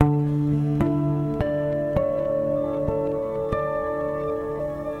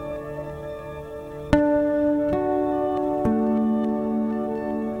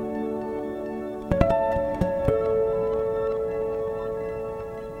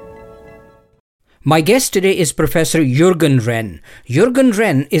My guest today is Professor Jürgen Renn. Jürgen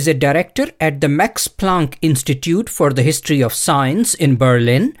Renn is a director at the Max Planck Institute for the History of Science in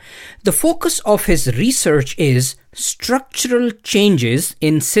Berlin. The focus of his research is structural changes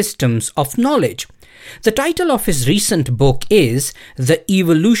in systems of knowledge. The title of his recent book is The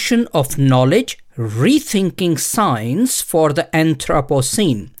Evolution of Knowledge, Rethinking Science for the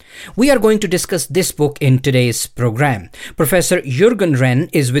Anthropocene. We are going to discuss this book in today's program. Professor Jürgen Renn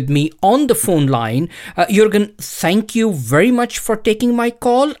is with me on the phone line. Jürgen, thank you very much for taking my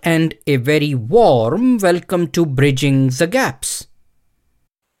call and a very warm welcome to Bridging the Gaps.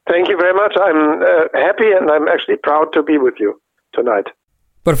 Thank you very much. I'm happy and I'm actually proud to be with you tonight.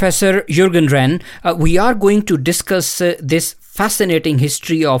 Professor Jürgen Renn, we are going to discuss this fascinating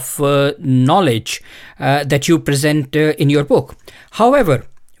history of knowledge that you present in your book. However,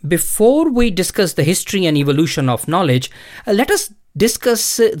 before we discuss the history and evolution of knowledge, let us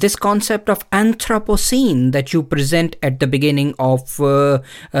discuss this concept of Anthropocene that you present at the beginning of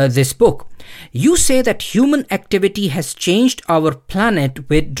this book. You say that human activity has changed our planet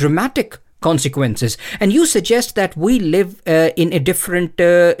with dramatic consequences, and you suggest that we live in a different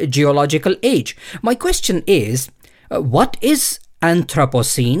geological age. My question is, what is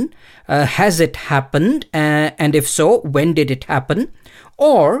Anthropocene? Has it happened? And if so, when did it happen?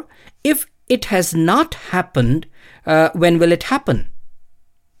 Or if it has not happened, when will it happen?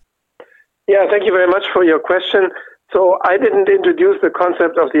 Yeah, thank you very much for your question. So I didn't introduce the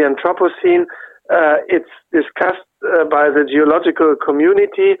concept of the Anthropocene. It's discussed by the geological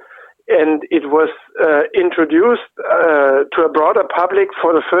community, and it was introduced to a broader public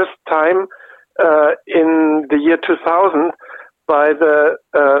for the first time in the year 2000 by the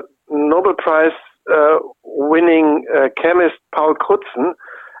Nobel Prize winning chemist Paul Crutzen,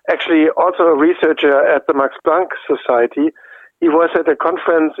 actually also a researcher at the Max Planck Society. He was at a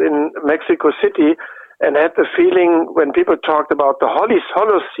conference in Mexico City and had the feeling when people talked about the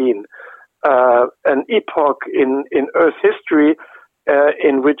Holocene, an epoch in Earth history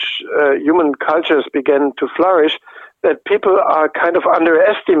in which human cultures began to flourish, that people are kind of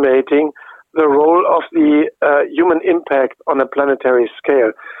underestimating the role of the human impact on a planetary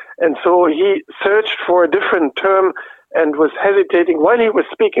scale. And so he searched for a different term and was hesitating while he was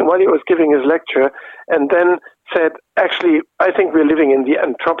speaking, while he was giving his lecture, and then said, actually, I think we're living in the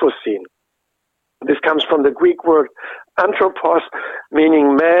Anthropocene. This comes from the Greek word anthropos,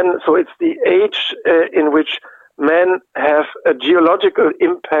 meaning man. So it's the age in which men have a geological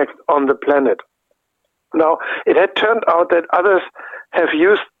impact on the planet. Now, it had turned out that others have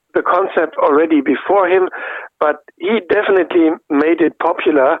used the concept already before him, but he definitely made it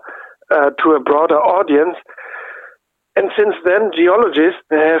popular to a broader audience. And since then, geologists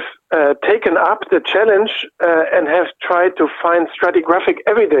have taken up the challenge and have tried to find stratigraphic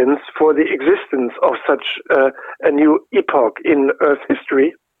evidence for the existence of such a new epoch in Earth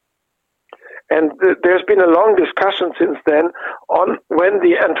history. And there's been a long discussion since then on when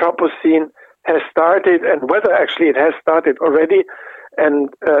the Anthropocene has started and whether actually it has started already. And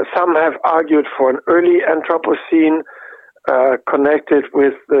some have argued for an early Anthropocene connected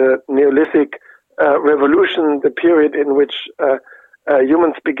with the Neolithic revolution, the period in which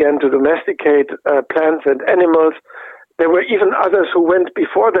humans began to domesticate plants and animals. There were even others who went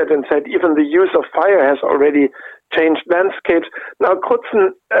before that and said even the use of fire has already changed landscapes. Now, Crutzen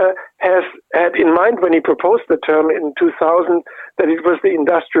has had in mind when he proposed the term in 2000 that it was the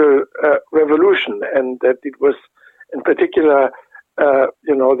Industrial Revolution and that it was in particular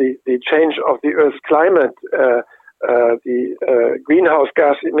the change of the Earth's climate, the greenhouse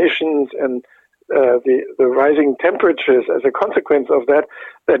gas emissions and the rising temperatures as a consequence of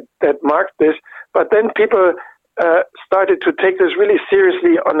that marked this. But then people started to take this really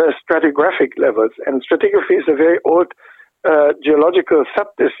seriously on a stratigraphic levels. And stratigraphy is a very old geological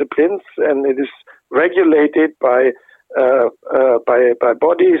subdiscipline, and it is regulated by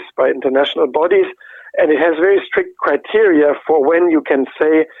bodies, by international bodies, and it has very strict criteria for when you can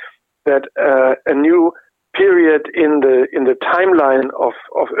say that a new period in the timeline of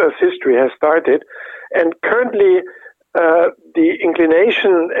Earth's history has started. And currently, the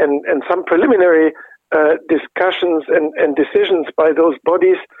inclination and some preliminary discussions and decisions by those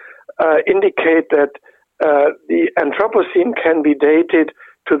bodies indicate that the Anthropocene can be dated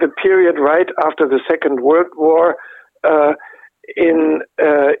to the period right after the Second World War, in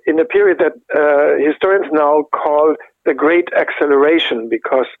a period that historians now call the Great Acceleration,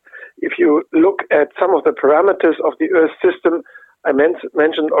 because if you look at some of the parameters of the Earth system, I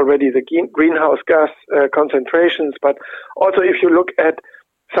mentioned already the greenhouse gas concentrations, but also if you look at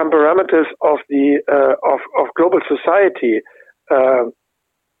some parameters of the of global society,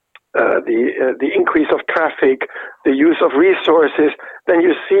 the increase of traffic, the use of resources, then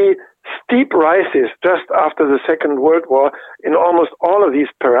you see steep rises just after the Second World War in almost all of these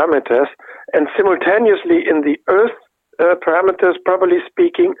parameters, and simultaneously in the Earth parameters, probably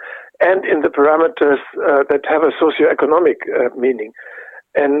speaking, and in the parameters that have a socioeconomic meaning.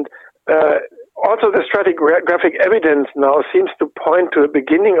 And also the stratigraphic evidence now seems to point to the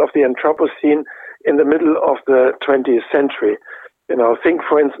beginning of the Anthropocene in the middle of the 20th century. Think,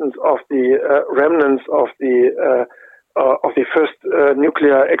 for instance, of the remnants of the first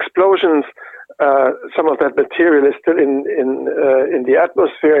nuclear explosions. Some of that material is still in the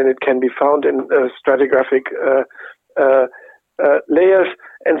atmosphere, and it can be found in stratigraphic layers.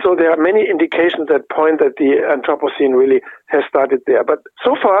 And so there are many indications that point that the Anthropocene really has started there. But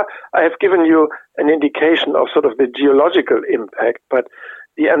so far, I have given you an indication of sort of the geological impact. But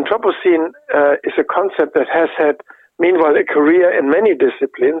the Anthropocene is a concept that has had, meanwhile, a career in many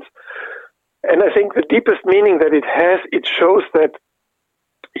disciplines. And I think the deepest meaning that it has, it shows that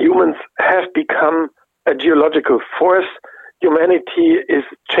humans have become a geological force. Humanity is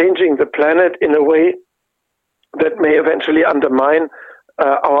changing the planet in a way that may eventually undermine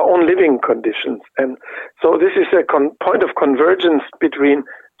our own living conditions. And so this is a point of convergence between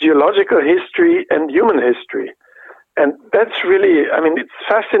geological history and human history. And that's really, it's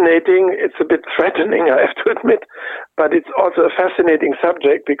fascinating. It's a bit threatening, I have to admit, but it's also a fascinating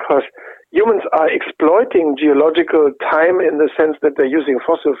subject because humans are exploiting geological time in the sense that they're using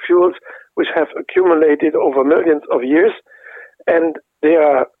fossil fuels, which have accumulated over millions of years, and they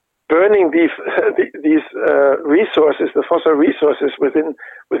are burning these resources, the fossil resources,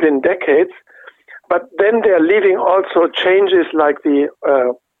 within decades. But then they're leaving also changes like the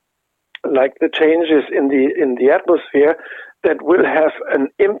changes in the atmosphere that will have an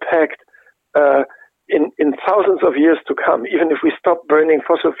impact in thousands of years to come. Even if we stop burning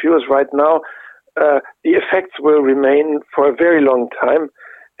fossil fuels right now, the effects will remain for a very long time.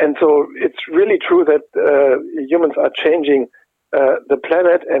 And so it's really true that humans are changing the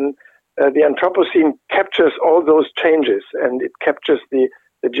planet, and the Anthropocene captures all those changes, and it captures the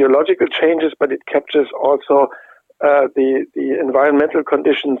geological changes, but it captures also the environmental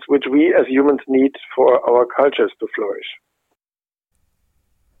conditions which we as humans need for our cultures to flourish.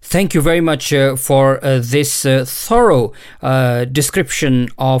 Thank you very much for this thorough description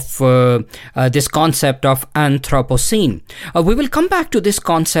of this concept of Anthropocene. We will come back to this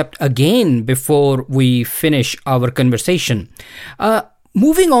concept again before we finish our conversation.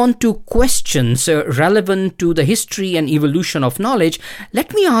 Moving on to questions relevant to the history and evolution of knowledge,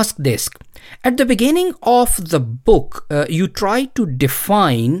 let me ask this. At the beginning of the book, you try to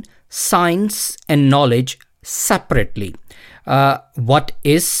define science and knowledge separately. What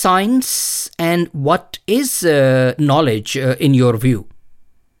is science and what is knowledge in your view?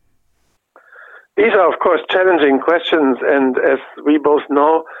 These are, of course, challenging questions, and as we both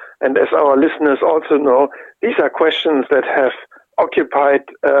know, and as our listeners also know, these are questions that have occupied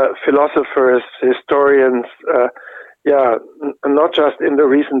philosophers, historians, not just in the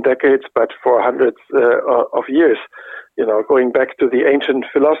recent decades, but for hundreds of years, going back to the ancient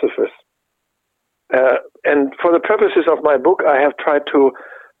philosophers. And for the purposes of my book, I have tried to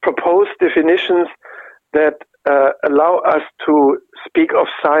propose definitions that allow us to speak of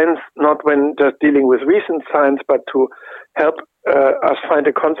science not when just dealing with recent science, but to help us find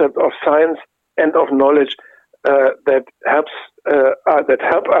a concept of science and of knowledge that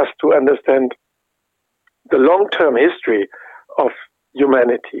help us to understand the long-term history of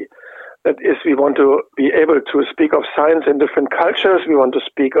humanity. That is, we want to be able to speak of science in different cultures. We want to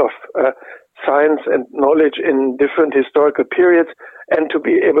speak of science and knowledge in different historical periods, and to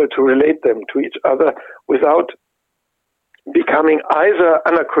be able to relate them to each other without becoming either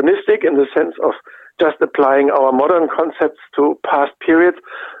anachronistic in the sense of just applying our modern concepts to past periods,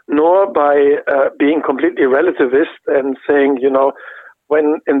 nor by being completely relativist and saying,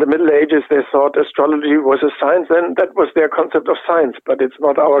 when in the Middle Ages they thought astrology was a science, then that was their concept of science, but it's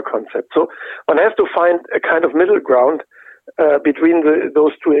not our concept. So one has to find a kind of middle ground between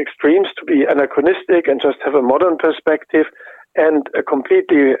those two extremes, to be anachronistic and just have a modern perspective, and a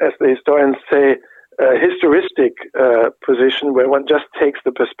completely, as the historians say, historistic position where one just takes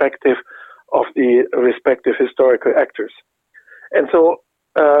the perspective of the respective historical actors. And so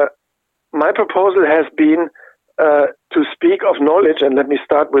my proposal has been to speak of knowledge, and let me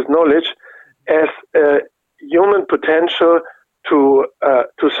start with knowledge, as human potential to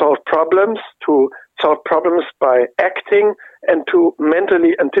solve problems by acting and to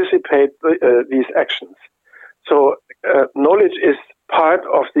mentally anticipate these actions. So knowledge is part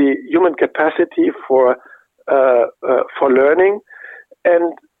of the human capacity for learning,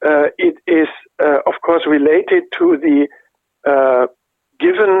 and it is, of course, related to the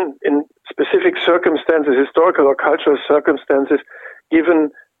given in specific circumstances, historical or cultural circumstances, given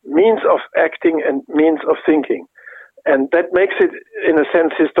means of acting and means of thinking. And that makes it, in a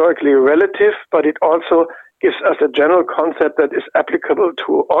sense, historically relative, but it also gives us a general concept that is applicable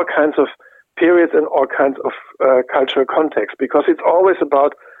to all kinds of periods and all kinds of cultural contexts, because it's always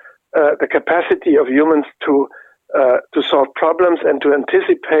about the capacity of humans to solve problems and to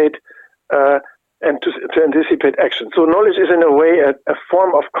anticipate to anticipate action. So knowledge is in a way a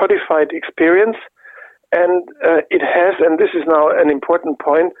form of codified experience, and it has, and this is now an important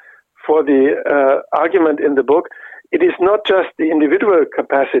point for the argument in the book, it is not just the individual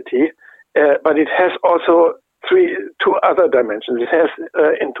capacity, but it has also two other dimensions. It has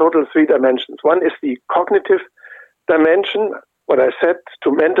in total 3 dimensions. One is the cognitive dimension, what I said,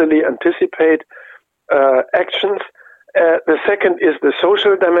 to mentally anticipate actions. The second is the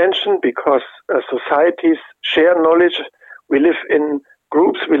social dimension, because societies share knowledge. We live in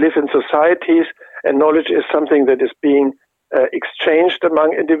groups, we live in societies, and knowledge is something that is being exchanged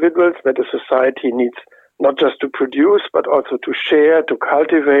among individuals, that a society needs not just to produce, but also to share, to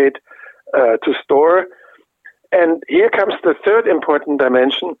cultivate, to store. And here comes the third important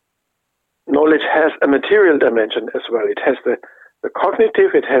dimension. Knowledge has a material dimension as well. It has the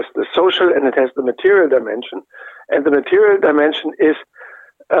cognitive, it has the social, and it has the material dimension. And the material dimension is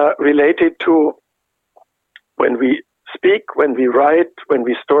related to when we speak, when we write, when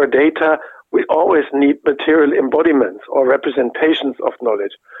we store data, we always need material embodiments or representations of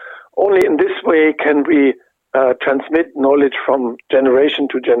knowledge. Only in this way can we transmit knowledge from generation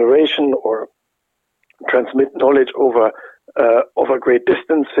to generation, or transmit knowledge over great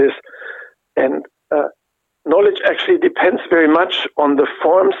distances. And knowledge actually depends very much on the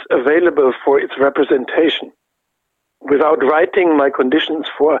forms available for its representation. Without writing, my conditions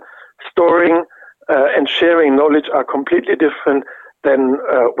for storing and sharing knowledge are completely different than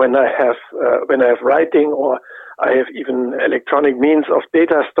when I have writing, or I have even electronic means of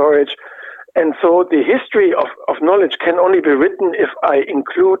data storage. And so the history of knowledge can only be written if I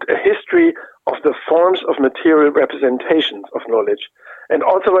include a history of the forms of material representations of knowledge. And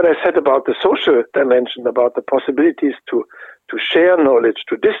also what I said about the social dimension, about the possibilities to share knowledge,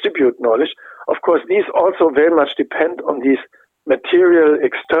 to distribute knowledge, of course, these also very much depend on these material,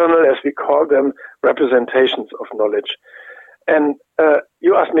 external, as we call them, representations of knowledge. And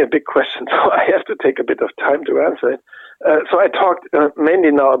you asked me a big question, so I have to take a bit of time to answer it. So I talked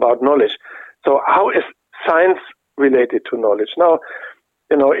mainly now about knowledge. So how is science related to knowledge? Now,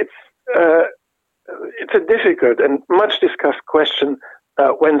 it's a difficult and much discussed question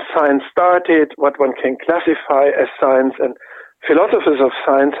when science started, what one can classify as science, and philosophers of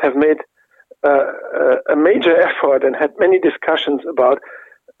science have made a major effort and had many discussions about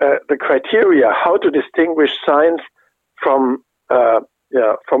the criteria, how to distinguish science from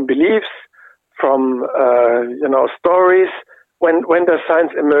beliefs, from stories. When does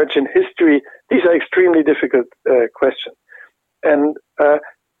science emerge in history? These are extremely difficult questions, and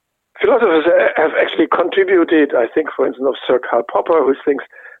philosophers have actually contributed. I think, for instance, of Sir Karl Popper, who thinks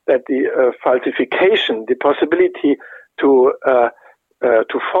that the falsification, the possibility to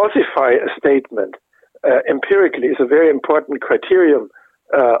falsify a statement empirically, is a very important criterion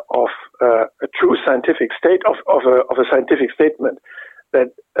of a true scientific state of a scientific statement. That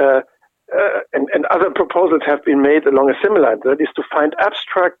and other proposals have been made along a similar line. That is to find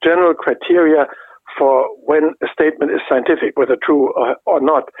abstract general criteria for when a statement is scientific, whether true or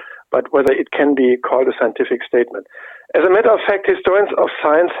not, but whether it can be called a scientific statement. As a matter of fact, historians of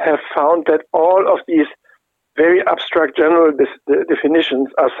science have found that all of these very abstract general definitions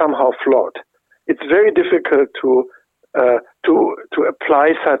are somehow flawed. It's very difficult to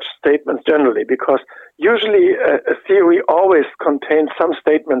apply such statements generally, because usually a theory always contains some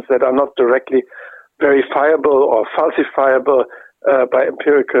statements that are not directly verifiable or falsifiable by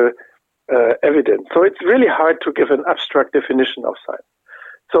empirical evidence. So it's really hard to give an abstract definition of science.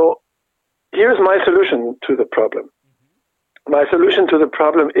 So here's my solution to the problem. My solution to the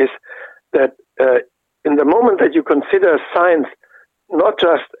problem is that in the moment that you consider science not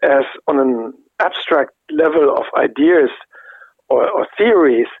just as on an abstract level of ideas or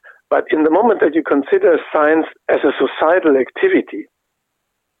theories, but in the moment that you consider science as a societal activity,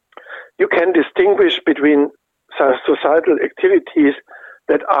 you can distinguish between societal activities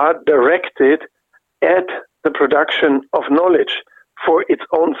that are directed at the production of knowledge for its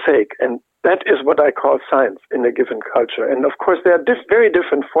own sake. And that is what I call science in a given culture. And of course, there are very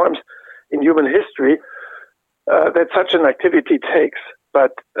different forms in human history that such an activity takes.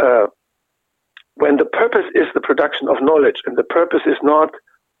 But when the purpose is the production of knowledge, and the purpose is not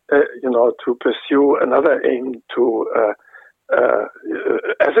to pursue another aim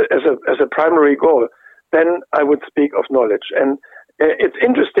as a primary goal, then I would speak of knowledge. And it's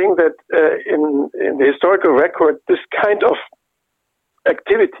interesting that in the historical record, this kind of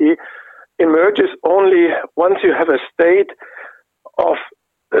activity emerges only once you have a state of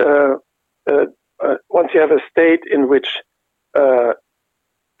in which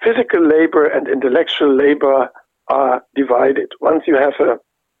physical labor and intellectual labor are divided. Once you have a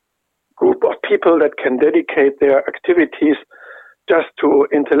group of people that can dedicate their activities just to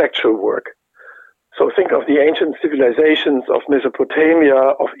intellectual work. So think of the ancient civilizations of Mesopotamia,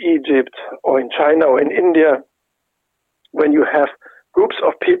 of Egypt, or in China or in India, when you have groups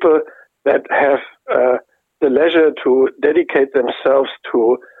of people that have the leisure to dedicate themselves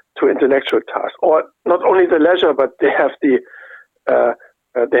to intellectual tasks, or not only the leisure, but they have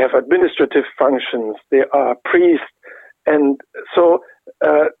they have administrative functions, they are priests, and so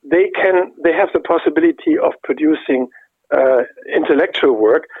they have the possibility of producing intellectual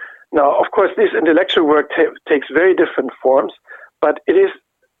work. Now, of course, this intellectual work takes very different forms, but it is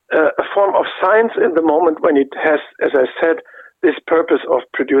a form of science in the moment when it has, as I said, this purpose of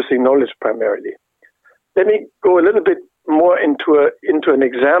producing knowledge primarily. Let me go a little bit more into an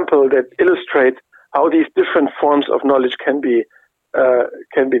example that illustrates how these different forms of knowledge can be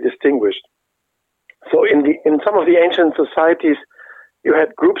distinguished. So in some of the ancient societies, you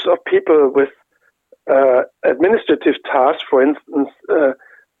had groups of people with administrative tasks, for instance,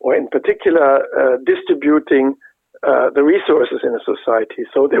 or in particular, distributing the resources in a society.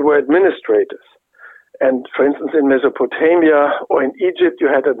 So they were administrators. And for instance, in Mesopotamia or in Egypt, you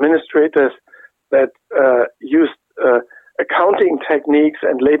had administrators that used accounting techniques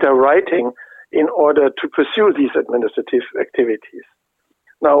and later writing in order to pursue these administrative activities.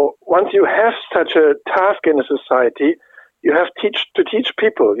 Now, once you have such a task in a society, you have to teach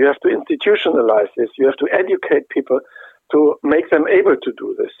people, you have to institutionalize this, you have to educate people to make them able to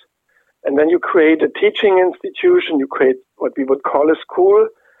do this. And then you create a teaching institution, you create what we would call a school,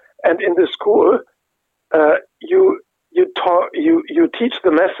 and in the school, you teach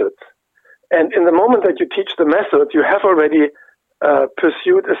the methods. And in the moment that you teach the method, you have already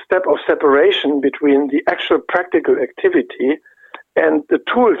pursued a step of separation between the actual practical activity and the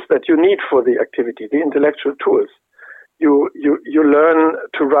tools that you need for the activity, the intellectual tools. You learn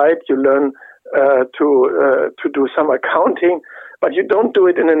to write, you learn to do some accounting, but you don't do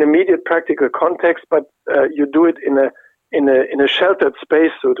it in an immediate practical context, but you do it in a sheltered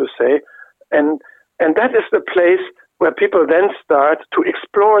space, so to say, and that is the place where people then start to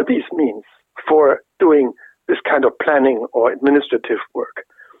explore these means for doing this kind of planning or administrative work.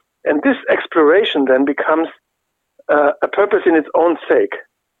 And this exploration then becomes a purpose in its own sake.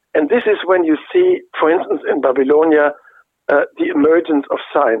 And this is when you see, for instance, in Babylonia, the emergence of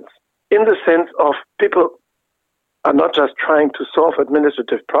science, in the sense of people are not just trying to solve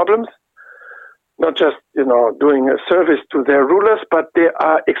administrative problems, not just, doing a service to their rulers, but they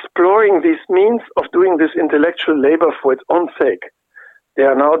are exploring these means of doing this intellectual labor for its own sake. They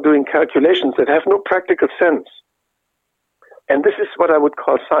are now doing calculations that have no practical sense. And this is what I would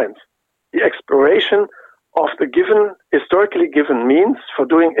call science, the exploration of the historically given means for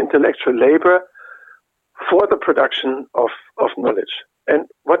doing intellectual labor for the production of knowledge. And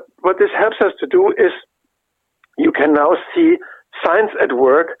what this helps us to do is you can now see science at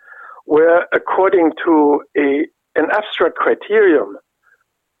work where, according to an abstract criterion,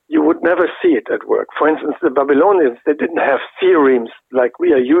 you would never see it at work. For instance, the Babylonians, they didn't have theorems like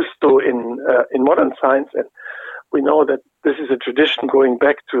we are used to in modern science, and we know that this is a tradition going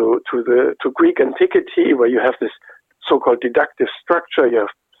back to Greek antiquity, where you have this so-called deductive structure. You have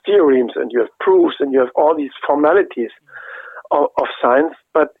theorems and you have proofs and you have all these formalities of science,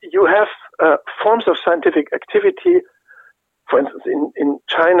 but you have forms of scientific activity. For instance, in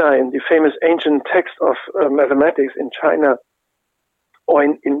China, in the famous ancient text of mathematics in China, or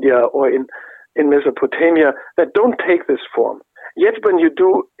in India, or in Mesopotamia, that don't take this form. Yet when you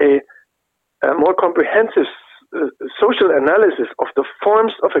do a more comprehensive social analysis of the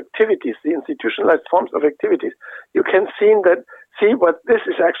forms of activities, the institutionalized forms of activities, you can see what this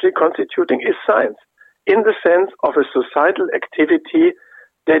is actually constituting is science, in the sense of a societal activity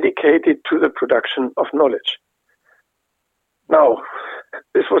dedicated to the production of knowledge. Now,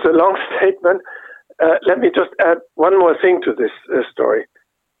 this was a long statement. Let me just add one more thing to this story.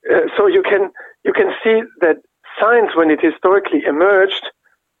 So you can see that science, when it historically emerged,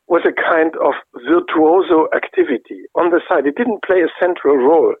 was a kind of virtuoso activity on the side. It didn't play a central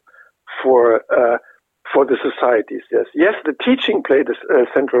role for the societies. Yes, the teaching played a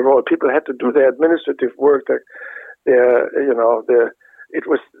central role. People had to do their administrative work, their it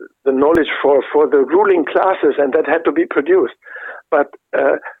was the knowledge for the ruling classes, and that had to be produced. But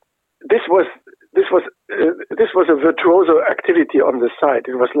this was a virtuoso activity on the side.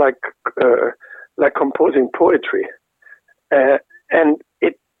 It was like composing poetry, and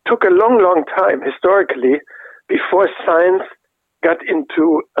it took a long time historically before science got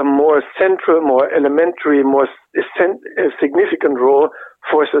into a more central, more elementary, more significant role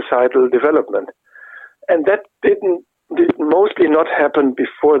for societal development. And that did mostly not happen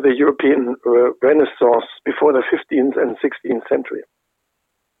before the European Renaissance, before the 15th and 16th century.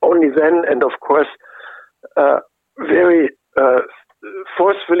 Only then, and of course, very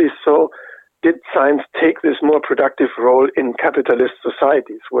forcefully so, did science take this more productive role in capitalist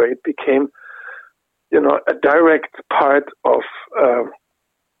societies, where it became, a direct part of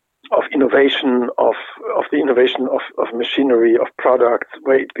innovation, of the innovation of machinery, of products,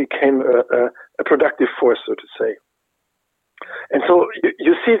 where it became a productive force, so to say. And so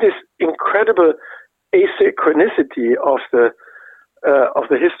you see this incredible asynchronicity of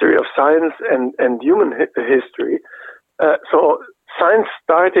the history of science and human history. So science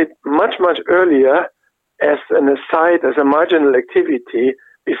started much earlier as an aside, as a marginal activity,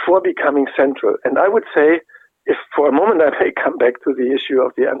 before becoming central. And I would say, if for a moment I may come back to the issue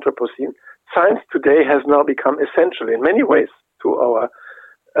of the Anthropocene, science today has now become essential in many ways to our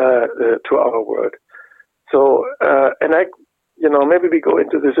world. So, and maybe we go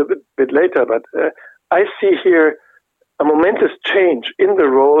into this a bit later, but I see here a momentous change in the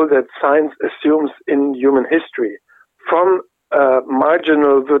role that science assumes in human history, from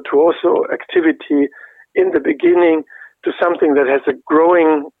marginal virtuoso activity in the beginning to something that has a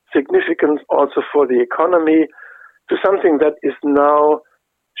growing significance also for the economy, to something that is now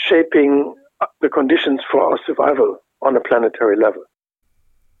shaping the conditions for our survival on a planetary level.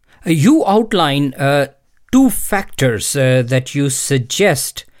 You outline two factors that you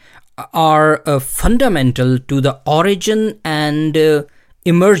suggest are fundamental to the origin and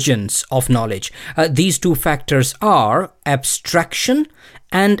emergence of knowledge. These two factors are abstraction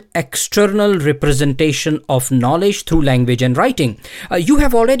and external representation of knowledge through language and writing. You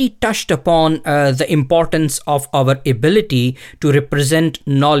have already touched upon the importance of our ability to represent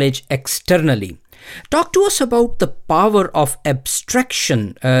knowledge externally. Talk to us about the power of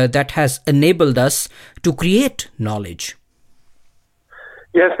abstraction that has enabled us to create knowledge.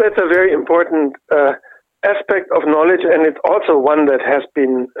 Yes, that's a very important aspect of knowledge, and it's also one that has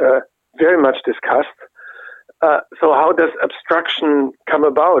been very much discussed. So how does abstraction come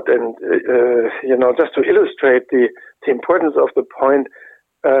about? And, just to illustrate the importance of the point,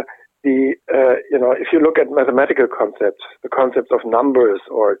 if you look at mathematical concepts, the concepts of numbers,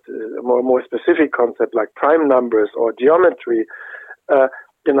 or a more specific concept like prime numbers or geometry,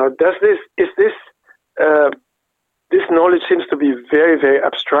 this knowledge seems to be very, very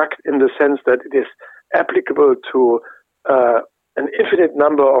abstract in the sense that it is applicable to an infinite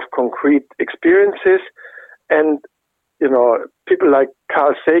number of concrete experiences. And, people like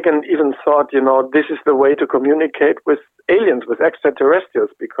Carl Sagan even thought, this is the way to communicate with aliens, with extraterrestrials,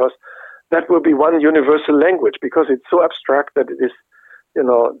 because that will be one universal language, because it's so abstract that it is,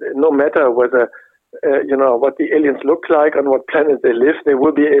 no matter whether, what the aliens look like, on what planet they live, they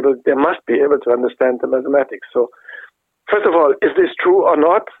must be able to understand the mathematics. So, first of all, is this true or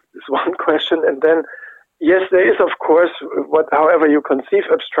not? Is one question. And then, yes, there is, of course, however you conceive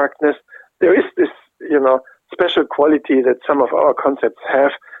abstractness, there is this, special quality that some of our concepts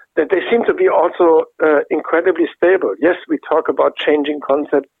have, that they seem to be also incredibly stable. Yes, we talk about changing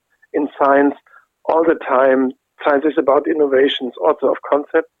concepts in science all the time. Science is about innovations also of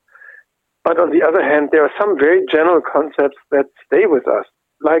concepts. But on the other hand, there are some very general concepts that stay with us,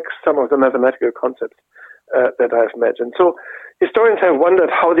 like some of the mathematical concepts that I've mentioned. So historians have wondered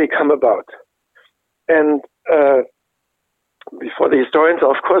how they come about. And before the historians,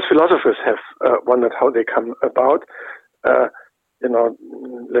 of course, philosophers have wondered how they come about.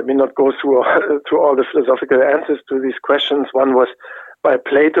 Let me not go through all the philosophical answers to these questions. One was by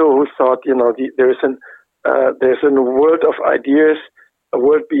Plato, who thought, there's a world of ideas, a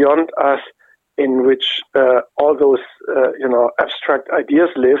world beyond us, in which all those abstract ideas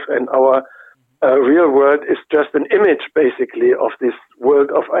live, and our real world is just an image, basically, of this world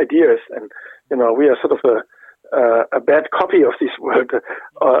of ideas. And we are sort of a bad copy of this world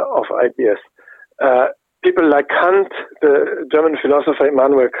of ideas. People like Kant, the German philosopher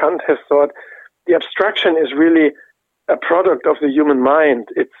Immanuel Kant, has thought the abstraction is really a product of the human mind.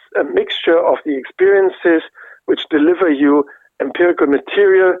 It's a mixture of the experiences which deliver you empirical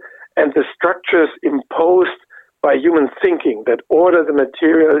material and the structures imposed by human thinking that order the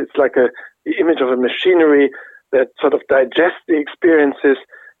material. It's like the image of a machinery that sort of digests the experiences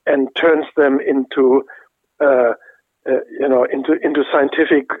and turns them into into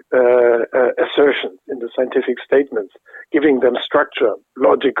scientific assertions, into scientific statements, giving them structure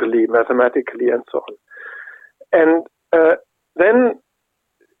logically, mathematically, and so on. And then,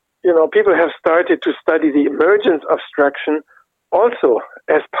 people have started to study the emergence of abstraction also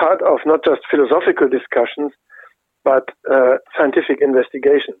as part of not just philosophical discussions, but scientific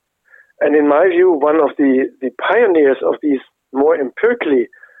investigation. And in my view, one of the pioneers of these more empirically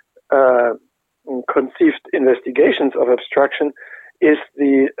conceived investigations of abstraction is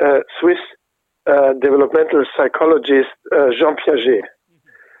the Swiss developmental psychologist Jean Piaget,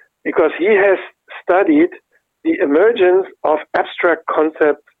 because he has studied the emergence of abstract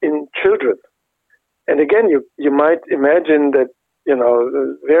concepts in children. And again, you might imagine that,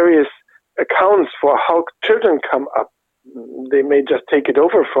 various accounts for how children come up, they may just take it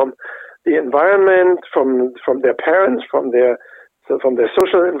over from the environment, from their parents, from their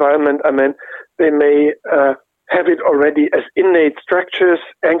social environment. They may have it already as innate structures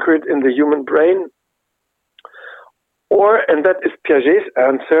anchored in the human brain. Or, and that is Piaget's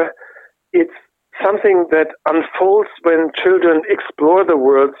answer, it's something that unfolds when children explore the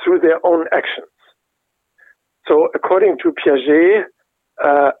world through their own actions. So according to Piaget,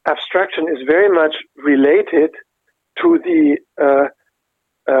 abstraction is very much related to the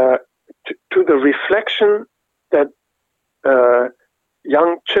reflection that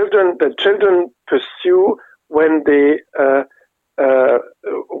children pursue when they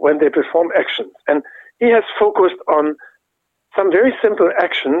perform actions. And he has focused on some very simple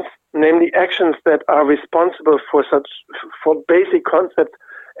actions, namely actions that are responsible for basic concepts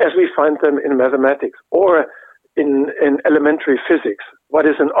as we find them in mathematics or in elementary physics. What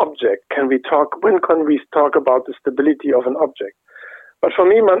is an object? When can we talk about the stability of an object? But for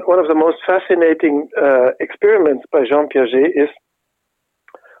me, one of the most fascinating experiments by Jean Piaget is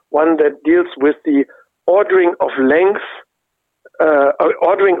one that deals with the ordering of lengths,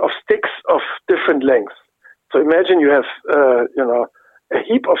 ordering of sticks of different lengths. So imagine you have, a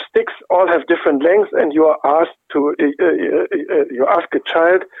heap of sticks, all have different lengths, and you are asked you ask a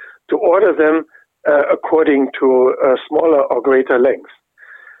child to order them according to smaller or greater lengths.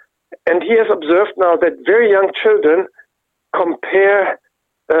 And he has observed now that very young children compare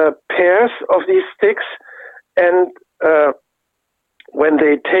pairs of these sticks, and when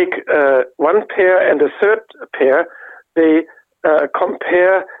they take one pair and a third pair, they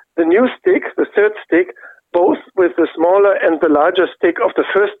compare the new stick, the third stick, both with the smaller and the larger stick of the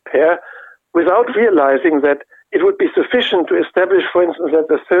first pair, without realizing that it would be sufficient to establish, for instance, that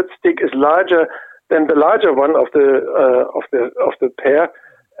the third stick is larger than the larger one of the pair,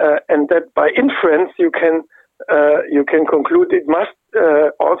 and that by inference you can conclude it must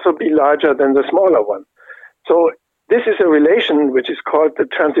also be larger than the smaller one. So this is a relation which is called the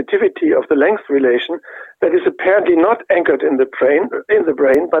transitivity of the length relation, that is apparently not anchored in the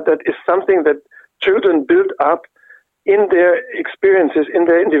brain, but that is something that children build up in their experiences, in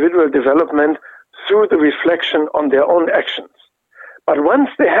their individual development, through the reflection on their own actions. But once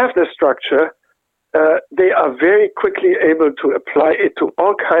they have the structure, they are very quickly able to apply it to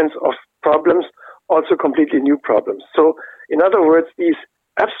all kinds of problems, also completely new problems. So, in other words, these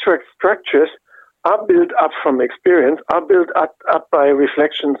abstract structures are built up from experience, are built up by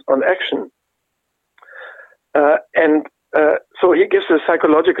reflections on action. So he gives a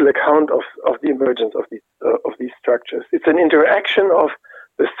psychological account of the emergence of these structures. It's an interaction of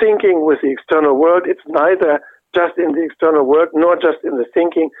the thinking with the external world. It's neither just in the external world nor just in the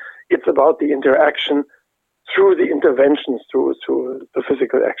thinking. It's about the interaction through the interventions, through the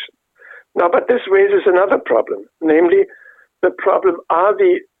physical action. Now, but this raises another problem, namely the problem, are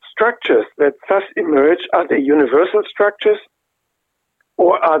the structures that thus emerge, are they universal structures,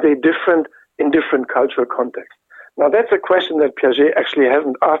 or are they different in different cultural contexts? Now, that's a question that Piaget actually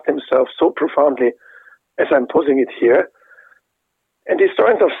hasn't asked himself so profoundly as I'm posing it here. And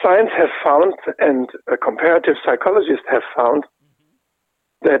historians of science have found, and comparative psychologists have found,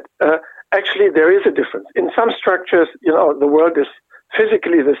 that actually there is a difference. In some structures, the world is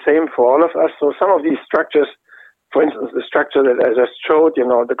physically the same for all of us. So some of these structures, for instance, the structure that I just showed,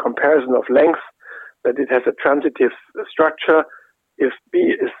 the comparison of length, that it has a transitive structure. If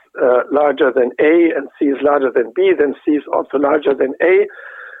B is larger than A and C is larger than B, then C is also larger than A.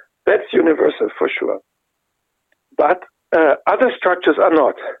 That's universal for sure. But other structures are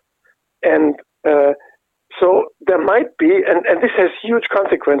not. And so there might be, and this has huge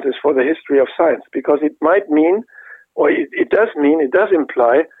consequences for the history of science, because it might mean, or it does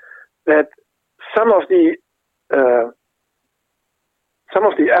imply that some of the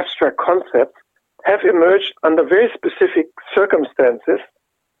abstract concepts have emerged under very specific circumstances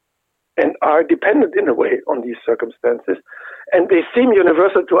and are dependent in a way on these circumstances. And they seem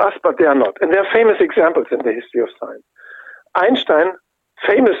universal to us, but they are not. And there are famous examples in the history of science. Einstein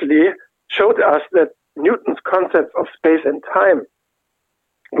famously showed us that Newton's concept of space and time,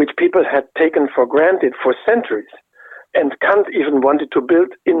 which people had taken for granted for centuries, and Kant even wanted to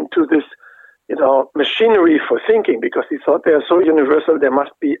build into this, machinery for thinking, because he thought they are so universal, they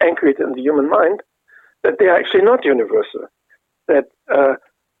must be anchored in the human mind, that they are actually not universal. That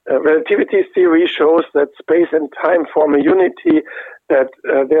relativity theory shows that space and time form a unity, that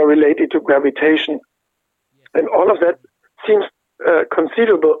they are related to gravitation. And all of that seems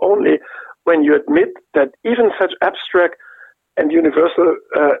conceivable only when you admit that even such abstract and universal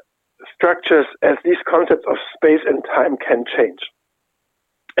structures as these concepts of space and time can change.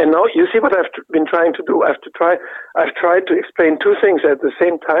 And now you see what I've been trying to do. I've tried to explain two things at the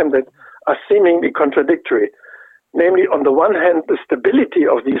same time that are seemingly contradictory. Namely, on the one hand, the stability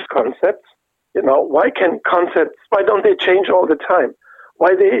of these concepts. Why don't they change all the time?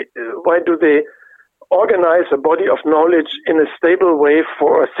 Why do they organize a body of knowledge in a stable way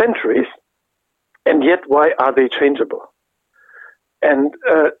for centuries? And yet, why are they changeable? And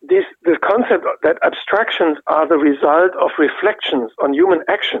the concept that abstractions are the result of reflections on human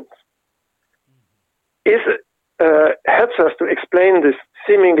actions helps us to explain this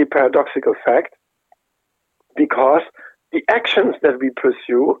seemingly paradoxical fact, because the actions that we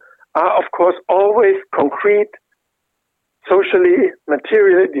pursue are, of course, always concrete, socially,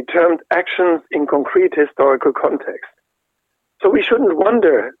 materially determined actions in concrete historical context. So we shouldn't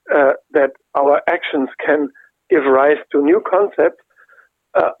wonder that our actions can give rise to new concepts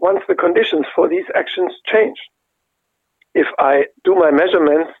once the conditions for these actions change. If I do my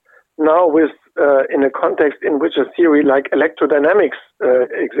measurements now in a context in which a theory like electrodynamics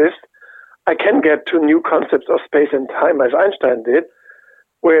exists, I can get to new concepts of space and time as Einstein did,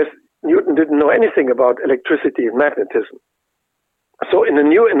 whereas Newton didn't know anything about electricity and magnetism. So in a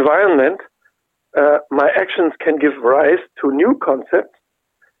new environment, my actions can give rise to new concepts.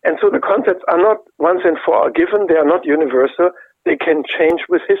 And so the concepts are not once and for all given, they are not universal, they can change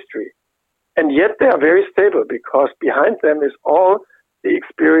with history. And yet they are very stable, because behind them is all the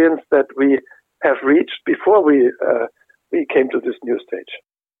experience that we have reached before we came to this new stage.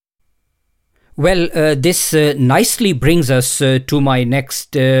 Well, this nicely brings us to my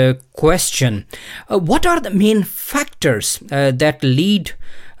next question. What are the main factors that lead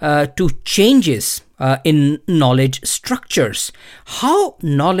to changes in knowledge structures? How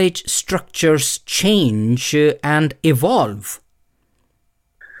knowledge structures change and evolve?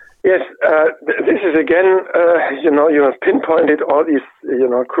 Yes, this is again, you have pinpointed all these,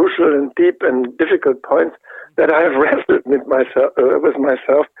 crucial and deep and difficult points that I have wrestled with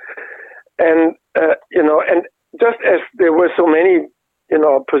myself. And, and just as there were so many,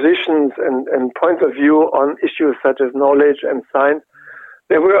 positions and points of view on issues such as knowledge and science,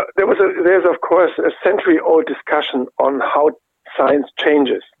 there's of course a century-old discussion on how science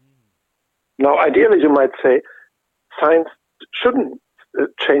changes. Now, ideally, you might say science shouldn't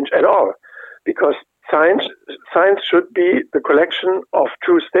change at all, because science should be the collection of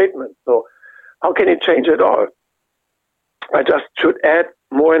true statements. So how can it change at all? I just should add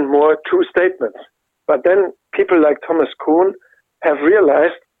more and more true statements. But then people like Thomas Kuhn have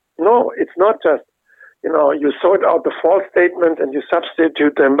realized, no, it's not just, you sort out the false statements and you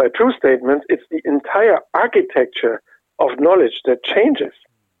substitute them by true statements. It's the entire architecture of knowledge that changes.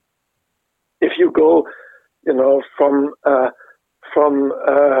 If you go, from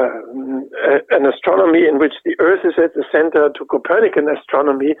an astronomy in which the Earth is at the center to Copernican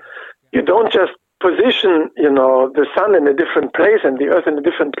astronomy, you don't just position, the sun in a different place and the Earth in a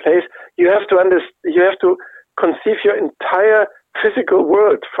different place. You have to conceive your entire physical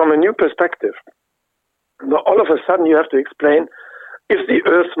world from a new perspective. Now, all of a sudden, you have to explain, if the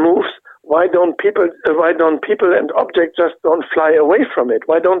Earth moves, why don't people and objects just don't fly away from it?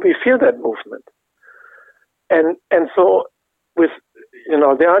 Why don't we feel that movement? And so,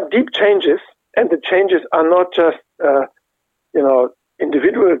 there are deep changes, and the changes are not just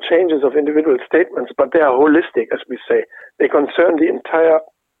individual changes of individual statements, but they are holistic, as we say. They concern the entire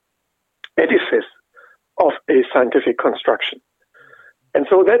edifice of a scientific construction. And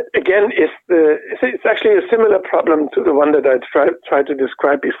so that, again, it's actually a similar problem to the one that I tried to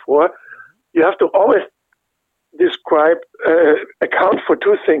describe before. You have to always account for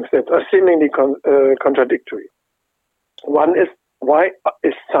two things that are seemingly contradictory. One is, why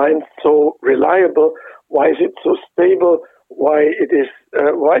is science so reliable? Why is it so stable? Why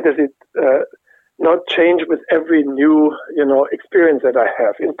does it not change with every new, experience that I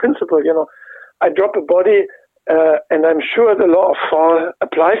have? In principle, I drop a body, and I'm sure the law of fall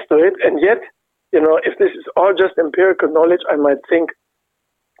applies to it. And yet, if this is all just empirical knowledge, I might think,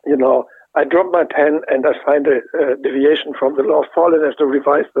 I drop my pen and I find a deviation from the law of fall and have to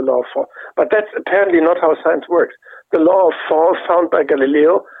revise the law of fall. But that's apparently not how science works. The law of fall found by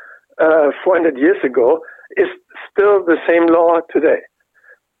Galileo 400 years ago is still the same law today.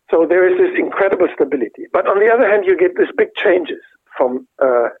 So there is this incredible stability. But on the other hand, you get these big changes from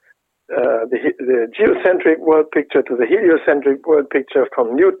the geocentric world picture to the heliocentric world picture,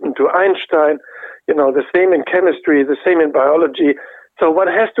 from Newton to Einstein, the same in chemistry, the same in biology. So one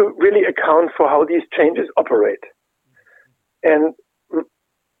has to really account for how these changes operate. And,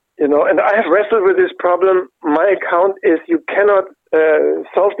 and I have wrestled with this problem. My account is you cannot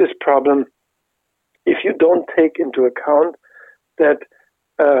solve this problem if you don't take into account that,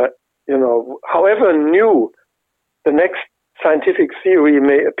 however new the next scientific theory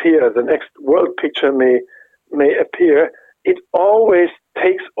may appear, the next world picture may appear, it always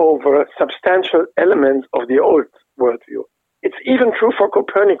takes over substantial elements of the old worldview. It's even true for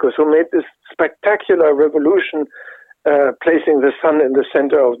Copernicus, who made this spectacular revolution, placing the sun in the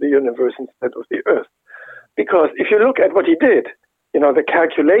center of the universe instead of the earth. Because if you look at what he did, the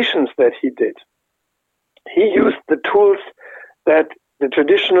calculations that he did, he used the tools that the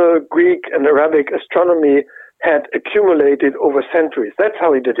traditional Greek and Arabic astronomy had accumulated over centuries. That's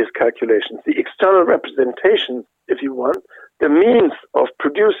how he did his calculations. The external representations, if you want, the means of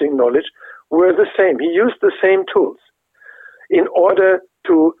producing knowledge were the same. He used the same tools in order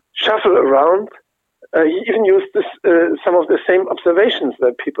to shuffle around. He even used some of the same observations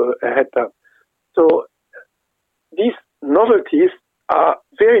that people had done. So these novelties are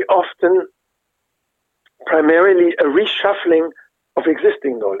very often primarily a reshuffling of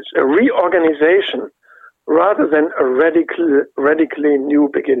existing knowledge, a reorganization rather than a radically new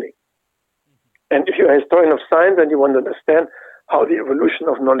beginning. And if you're a historian of science and you want to understand how the evolution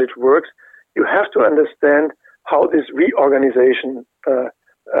of knowledge works, you have to understand how this reorganization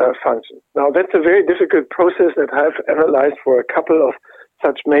functions. Now, that's a very difficult process that I've analyzed for a couple of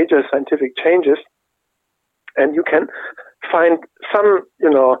such major scientific changes. And you can find some,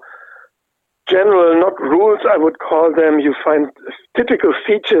 general, not rules, I would call them. You find typical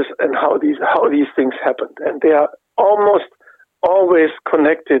features and how these things happened. And they are almost always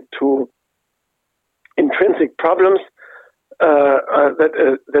connected to intrinsic problems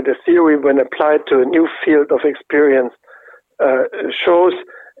that a theory, when applied to a new field of experience, shows,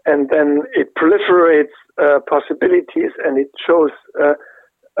 and then it proliferates possibilities, and it shows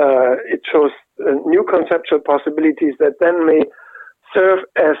new conceptual possibilities that then may serve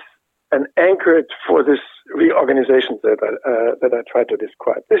as an anchor for this reorganization that I try to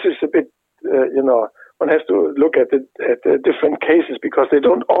describe. This is a bit, one has to look at the different cases because they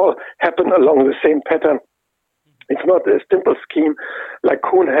don't all happen along the same pattern. It's not a simple scheme like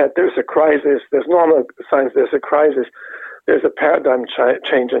Kuhn had. There's a crisis. There's normal science. There's a crisis. There's a paradigm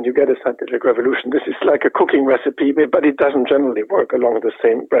change, and you get a scientific revolution. This is like a cooking recipe, but it doesn't generally work along the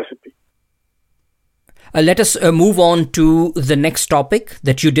same recipe. Let us move on to the next topic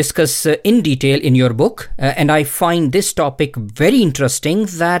that you discuss in detail in your book. And I find this topic very interesting,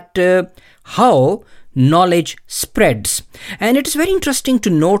 that how knowledge spreads. And it is very interesting to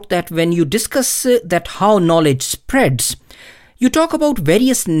note that when you discuss that how knowledge spreads, you talk about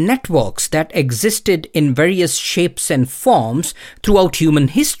various networks that existed in various shapes and forms throughout human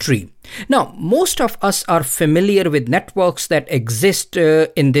history. Now, most of us are familiar with networks that exist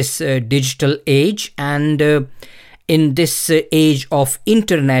in this digital age and in this age of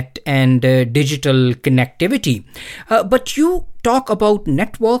internet and digital connectivity. But you talk about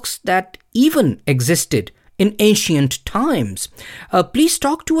networks that even existed in ancient times. Please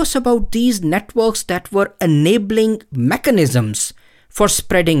talk to us about these networks that were enabling mechanisms for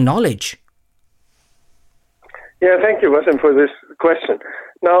spreading knowledge. Yeah, thank you, Wasim, for this question.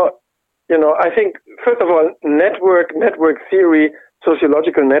 Now, I think, first of all, network theory,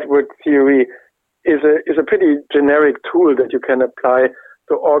 sociological network theory is a pretty generic tool that you can apply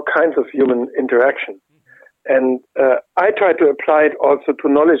to all kinds of human interaction. And I try to apply it also to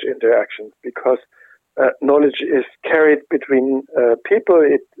knowledge interactions, because knowledge is carried between people.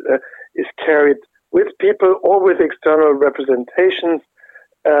 It is carried with people or with external representations.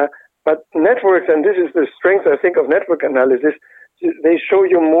 But networks, and this is the strength, I think, of network analysis, they show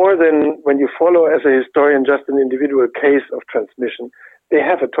you more than when you follow as a historian just an individual case of transmission. They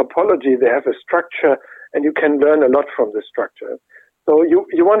have a topology, they have a structure, and you can learn a lot from the structure. So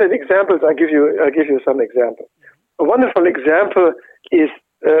you wanted examples, I'll give you some examples. A wonderful example is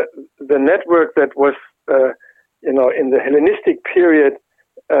the network that was, in the Hellenistic period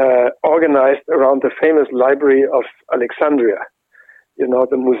organized around the famous Library of Alexandria.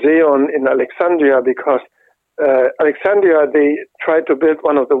 The Museum in Alexandria, because Alexandria, they tried to build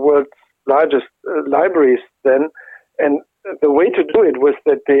one of the world's largest libraries then, and the way to do it was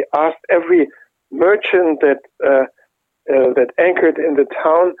that they asked every merchant that anchored in the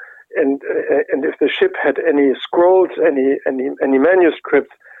town, and if the ship had any scrolls, any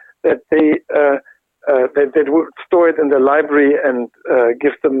manuscripts, that they would store it in the library and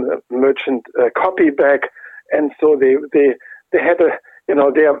give them a merchant copy back. And so they had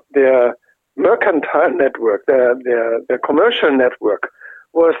their mercantile network, their commercial network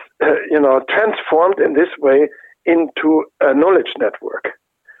was transformed in this way into a knowledge network,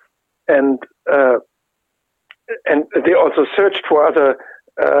 and they also searched for other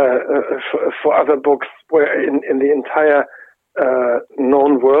books where in the entire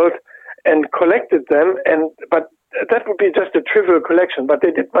known world, and collected them. But that would be just a trivial collection. But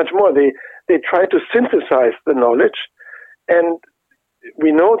they did much more. They tried to synthesize the knowledge, and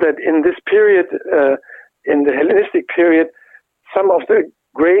we know that in this period, in the Hellenistic period, some of the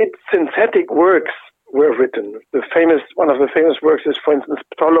great synthetic works were written. One of the famous works is, for instance,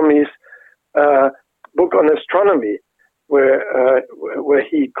 Ptolemy's book on astronomy, where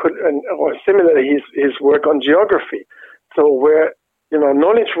he could, or similarly his work on geography. So where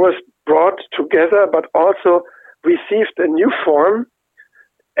knowledge was brought together, but also received a new form,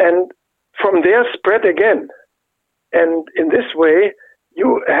 and from there spread again. And in this way,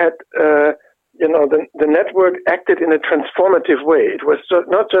 you had the network acted in a transformative way. It was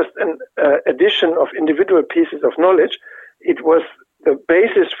not just an addition of individual pieces of knowledge. It was the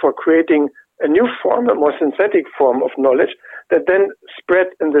basis for creating a new form, a more synthetic form of knowledge that then spread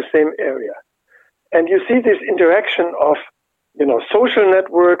in the same area. And you see this interaction of, social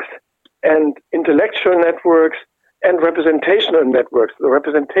networks and intellectual networks and representational networks. The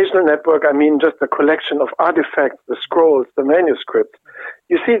representational network, I mean just the collection of artifacts, the scrolls, the manuscripts.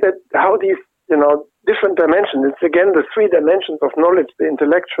 You see that how these, different dimensions, it's again the three dimensions of knowledge, the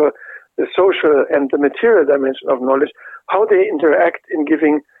intellectual, the social, and the material dimension of knowledge, how they interact in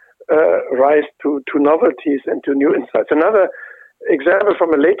giving rise to novelties and to new insights. Another example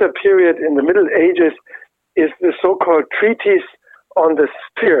from a later period in the Middle Ages is the so-called Treatise on the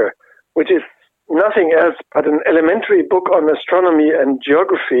Sphere, which is nothing else but an elementary book on astronomy and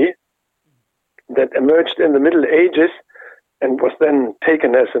geography that emerged in the Middle Ages and was then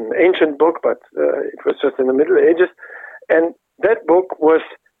taken as an ancient book, but it was just in the Middle Ages. And that book was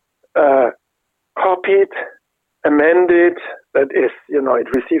copied, amended, that is,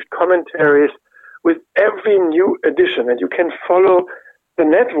 it received commentaries with every new edition. And you can follow the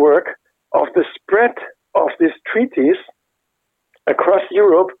network of the spread of this treatise across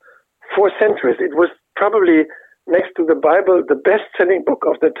Europe for centuries. It was probably, next to the Bible, the best-selling book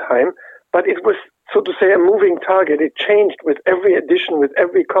of the time, but it was, so to say, a moving target. It changed with every edition, with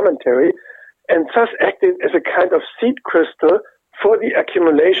every commentary, and thus acted as a kind of seed crystal for the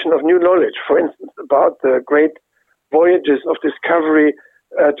accumulation of new knowledge, for instance, about the great voyages of discovery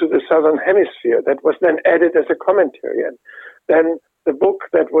to the southern hemisphere that was then added as a commentary. And then the book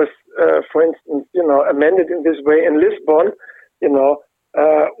that was, for instance, amended in this way in Lisbon,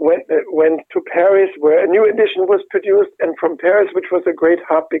 went to Paris, where a new edition was produced, and from Paris, which was a great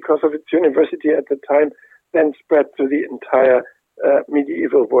hub because of its university at the time, then spread to the entire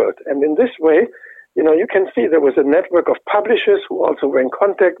medieval world. And in this way, you can see there was a network of publishers who also were in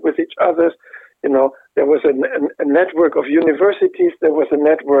contact with each other. There was a network of universities. There was a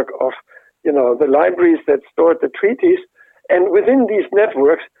network of, the libraries that stored the treaties. And within these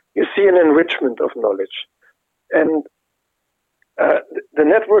networks, you see an enrichment of knowledge. And the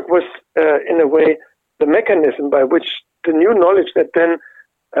network was, in a way, the mechanism by which the new knowledge that then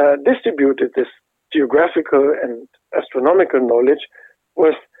distributed this geographical and astronomical knowledge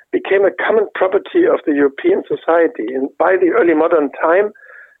became a common property of the European society. And by the early modern time,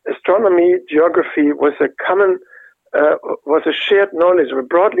 astronomy, geography was a shared knowledge, a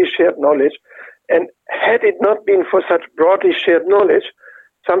broadly shared knowledge. And had it not been for such broadly shared knowledge,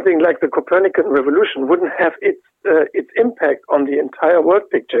 something like the Copernican revolution wouldn't have its impact on the entire world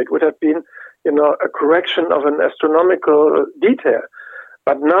picture. It would have been, a correction of an astronomical detail.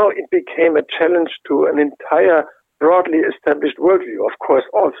 But now it became a challenge to an entire broadly established worldview, of course,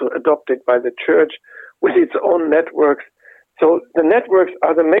 also adopted by the church with its own networks. So the networks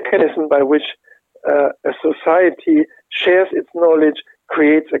are the mechanism by which a society shares its knowledge,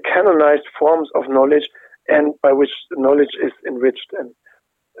 creates a canonized forms of knowledge, and by which the knowledge is enriched.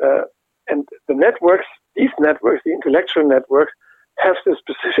 And the networks, these networks, the intellectual networks, have the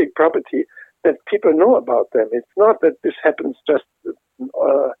specific property that people know about them. It's not that this happens just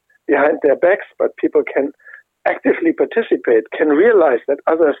written behind their backs, but people can actively participate, can realize that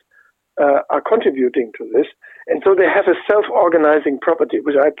others are contributing to this. And so they have a self-organizing property,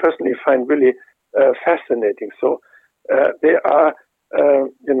 which I personally find really fascinating. So they are,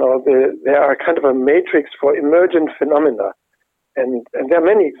 they are kind of a matrix for emergent phenomena. And there are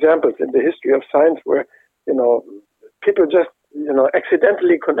many examples in the history of science where, people just,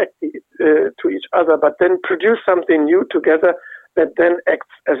 accidentally connect to each other, but then produce something new together that then acts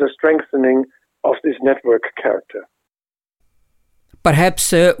as a strengthening of this network character.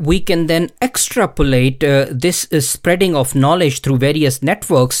 Perhaps we can then extrapolate this spreading of knowledge through various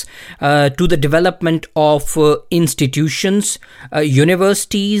networks to the development of institutions,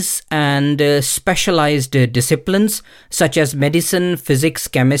 universities, and specialized disciplines such as medicine, physics,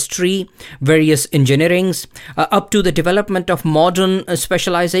 chemistry, various engineerings, up to the development of modern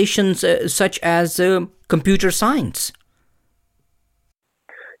specializations such as computer science.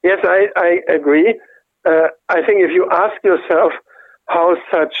 Yes, I agree. I think if you ask yourself how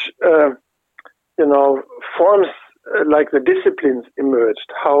such, forms like the disciplines emerged,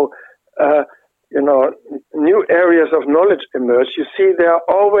 how, new areas of knowledge emerged, you see there are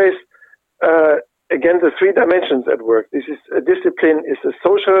always, again, the three dimensions at work. This is a discipline, is a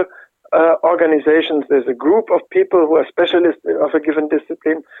social organizations. There's a group of people who are specialists of a given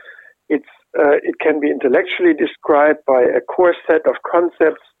discipline. It can be intellectually described by a core set of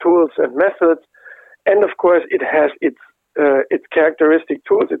concepts, tools, and methods. And of course, it has its characteristic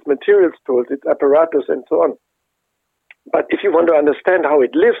tools, its materials tools, its apparatus, and so on. But if you want to understand how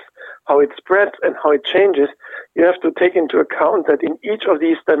it lives, how it spreads, and how it changes, you have to take into account that in each of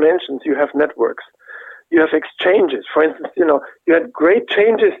these dimensions you have networks. You have exchanges. For instance, you had great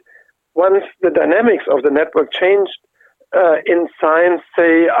changes once the dynamics of the network changed in science,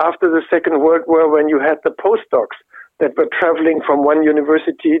 say, after the Second World War, when you had the postdocs that were traveling from one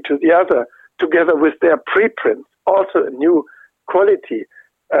university to the other, together with their preprints, also a new quality,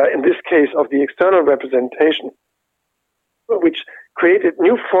 in this case of the external representation, which created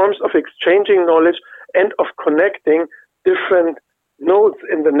new forms of exchanging knowledge and of connecting different nodes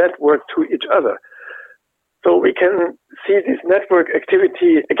in the network to each other. So we can see this network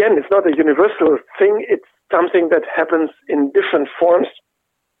activity, again, it's not a universal thing, it's something that happens in different forms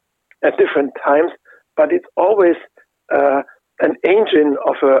at different times, but it's always an engine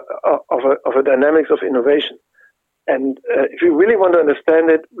of a dynamics of innovation. And if you really want to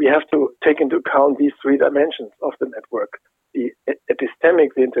understand it, we have to take into account these three dimensions of the network: the epistemic,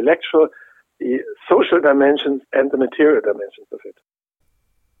 the intellectual, the social dimensions, and the material dimensions of it.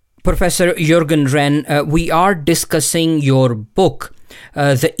 Professor Jürgen Renn, we are discussing your book,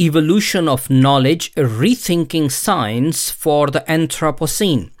 The Evolution of Knowledge, Rethinking Science for the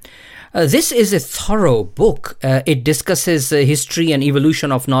Anthropocene. This is a thorough book. It discusses the history and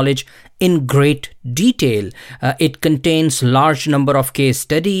evolution of knowledge in great detail. It contains large number of case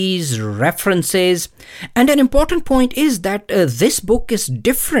studies, references, and an important point is that this book is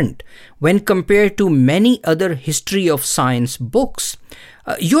different when compared to many other history of science books.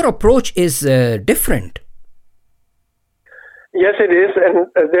 Your approach is different. Yes, it is, and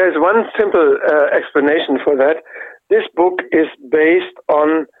there's one simple explanation for that. This book is based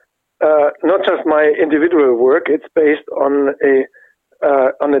on not just my individual work; it's based on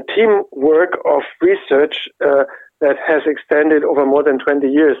a teamwork of research that has extended over more than 20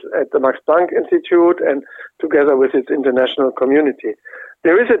 years at the Max Planck Institute and together with its international community.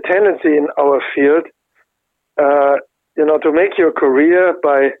 There is a tendency in our field, to make your career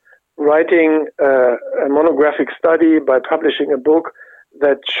by writing a monographic study, by publishing a book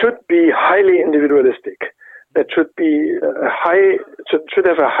that should be highly individualistic, that should be should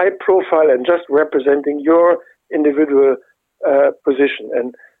have a high profile and just representing your individual position.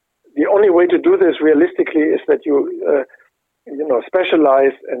 And the only way to do this realistically is that you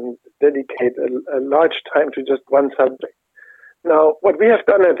specialize and dedicate a large time to just one subject. Now, what we have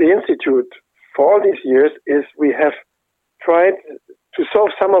done at the Institute for all these years is we have tried to solve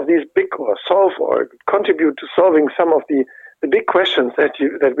some of these or contribute to solving some of the big questions that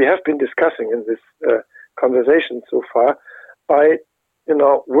we have been discussing in this conversation so far by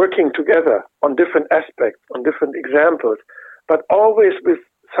working together on different aspects, on different examples, but always with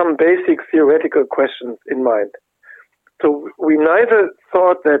some basic theoretical questions in mind. So we neither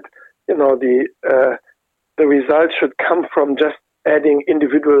thought that the results should come from just adding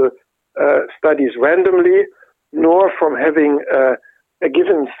individual studies randomly, nor from having a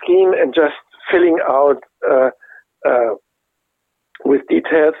given scheme and just filling out with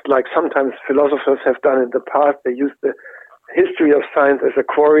details like sometimes philosophers have done in the past. They use the history of science as a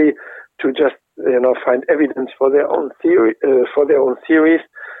quarry to just find evidence for their own theory, for their own theories.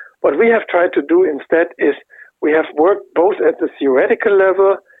 What we have tried to do instead is we have worked both at the theoretical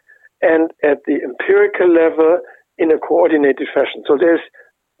level and at the empirical level in a coordinated fashion. So there's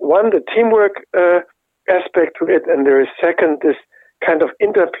one, the teamwork aspect to it, and there is second, this kind of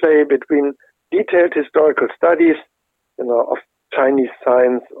interplay between detailed historical studies, of Chinese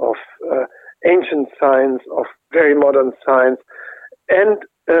science, of ancient science, of very modern science, and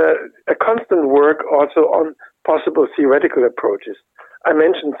a constant work also on possible theoretical approaches. I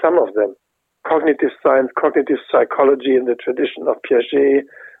mentioned some of them: cognitive science, cognitive psychology in the tradition of Piaget,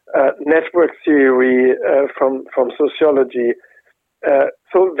 network theory from sociology.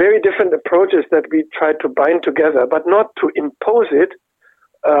 So very different approaches that we try to bind together, but not to impose it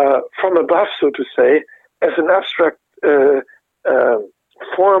from above, so to say, as an abstract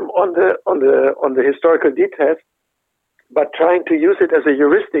form on the historical details, but trying to use it as a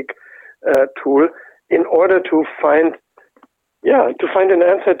heuristic tool in order to find an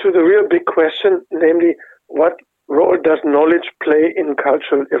answer to the real big question, namely, what role does knowledge play in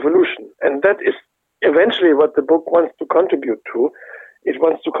cultural evolution? And that is eventually what the book wants to contribute to. It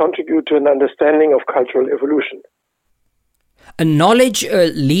wants to contribute to an understanding of cultural evolution. Knowledge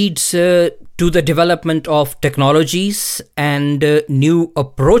leads to the development of technologies and new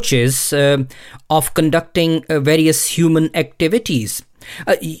approaches of conducting various human activities.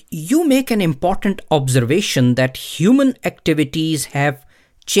 You make an important observation that human activities have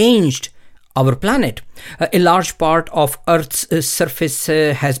changed our planet. A large part of Earth's surface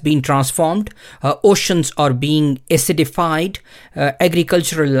has been transformed. Oceans are being acidified.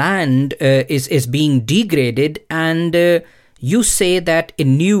 Agricultural land is being degraded. And you say that a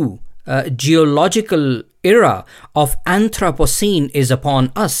new geological era of Anthropocene is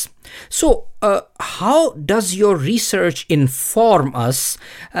upon us. So, how does your research inform us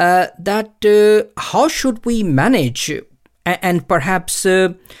that how should we manage and perhaps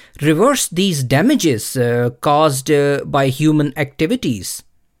reverse these damages caused by human activities?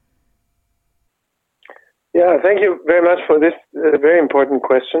 Yeah, thank you very much for this very important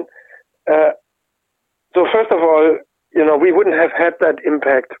question. So first of all, we wouldn't have had that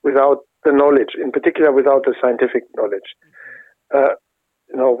impact without the knowledge, in particular without the scientific knowledge.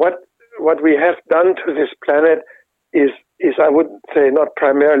 What we have done to this planet is I would say not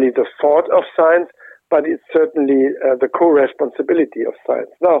primarily the fault of science, but it's certainly the co-responsibility of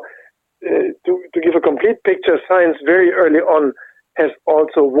science. Now, to give a complete picture, science very early on has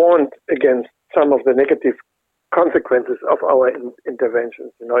also warned against some of the negative consequences of our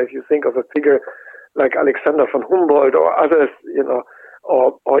interventions. If you think of a figure like Alexander von Humboldt or others,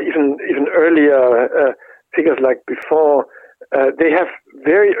 or even earlier figures like Buffon, they have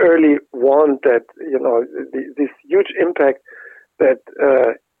very early warned that this huge impact that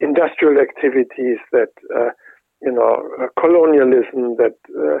industrial activities, that colonialism, that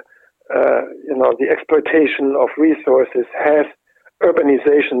the exploitation of resources has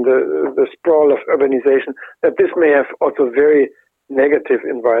urbanization, the sprawl of urbanization, that this may have also very negative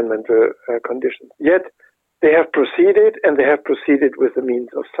environmental conditions. Yet they have proceeded, and they have proceeded with the means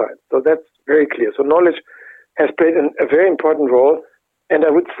of science. So that's very clear. So knowledge has played a very important role, and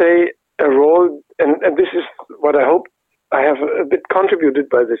I would say a role, and this is what I hope I have a bit contributed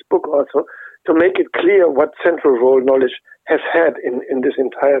by this book also, to make it clear what central role knowledge has had in this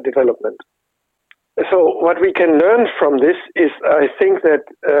entire development. So what we can learn from this is, I think that,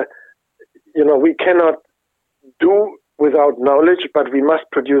 we cannot do without knowledge, but we must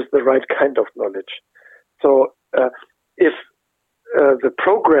produce the right kind of knowledge. So if the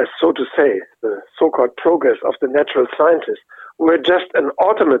progress, so to say, the so-called progress of the natural sciences were just an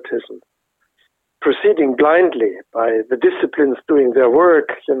automatism, proceeding blindly by the disciplines doing their work,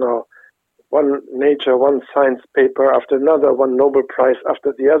 one nature, one science paper after another, one Nobel Prize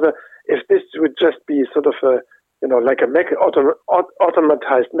after the other, if this would just be sort of like a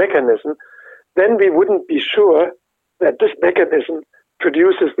automatized mechanism, then we wouldn't be sure that this mechanism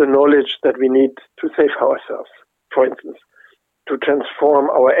produces the knowledge that we need to save ourselves. For instance, to transform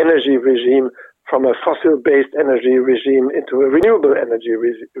our energy regime from a fossil-based energy regime into a renewable energy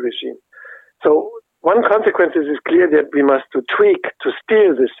regime. So one consequence is clear that we must tweak, to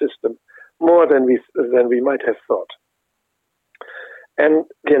steer this system more than we might have thought. And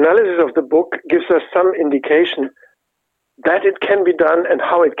the analysis of the book gives us some indication that it can be done and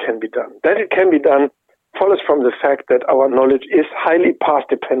how it can be done. That it can be done follows from the fact that our knowledge is highly past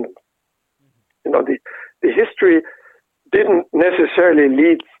dependent. The history didn't necessarily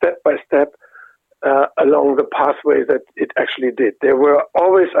lead step by step along the pathway that it actually did. There were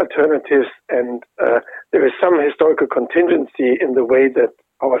always alternatives, and there is some historical contingency in the way that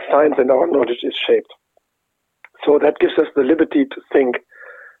our science and our knowledge is shaped. So that gives us the liberty to think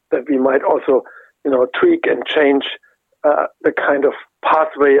that we might also, tweak and change the kind of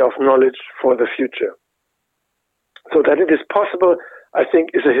pathway of knowledge for the future. So that it is possible, I think,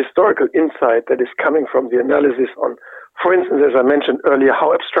 is a historical insight that is coming from the analysis on, for instance, as I mentioned earlier,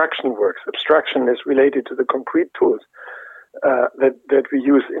 how abstraction works. Abstraction is related to the concrete tools that we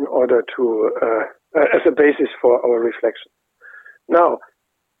use in order to, as a basis for our reflection. Now,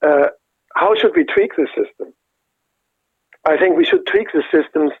 how should we tweak the system? I think we should tweak the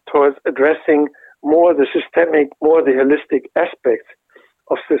systems towards addressing more the systemic, more the holistic aspects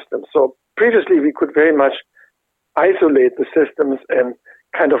of systems. So previously we could very much isolate the systems and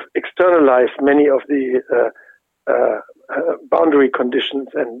kind of externalize many of the boundary conditions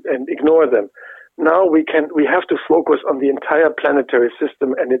and ignore them. Now we have to focus on the entire planetary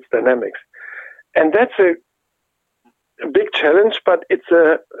system and its dynamics. And that's a big challenge, but it's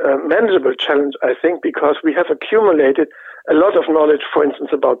a manageable challenge, I think, because we have accumulated a lot of knowledge, for instance,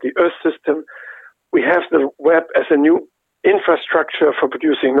 about the Earth system. We have the web as a new infrastructure for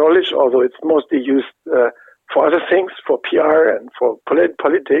producing knowledge, although it's mostly used for other things, for PR and for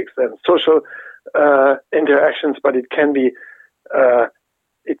politics and social interactions, but it can be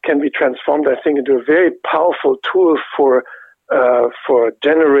transformed, I think, into a very powerful tool for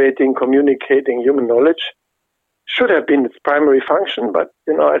generating, communicating human knowledge. Should have been its primary function, but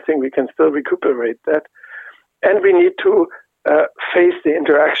I think we can still recuperate that. And we need to face the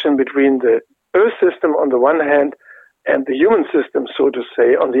interaction between the Earth system on the one hand and the human system, so to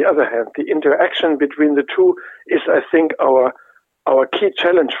say, on the other hand. The interaction between the two is, I think, our key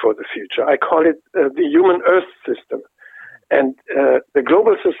challenge for the future. I call it the human Earth system. And the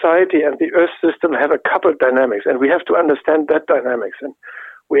global society and the Earth system have a coupled dynamics, and we have to understand that dynamics. And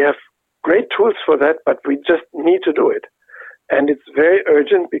we have great tools for that, but we just need to do it. And it's very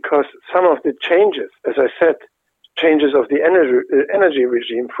urgent because some of the changes, as I said, changes of the energy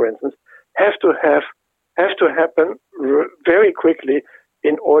regime, for instance, have to happen very quickly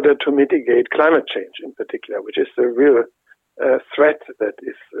in order to mitigate climate change, in particular, which is the real threat that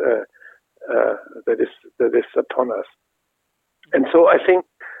is upon us. And so I think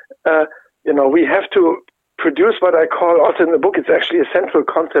we have to produce what I call, also in the book, it's actually a central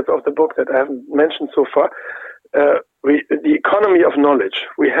concept of the book that I haven't mentioned so far, the economy of knowledge.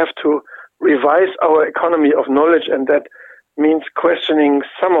 We have to revise our economy of knowledge, and that means questioning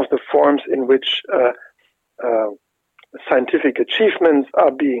some of the forms in which scientific achievements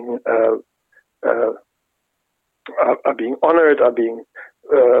are being honored, are being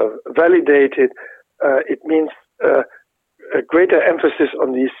validated. It means a greater emphasis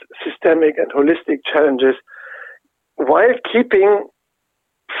on these systemic and holistic challenges while keeping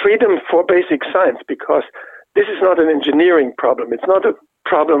freedom for basic science, because this is not an engineering problem. It's not a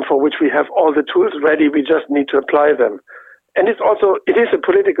problem for which we have all the tools ready. We just need to apply them. And it is a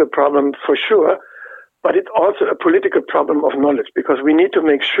political problem for sure, but it's also a political problem of knowledge, because we need to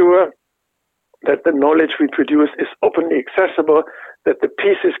make sure that the knowledge we produce is openly accessible, that the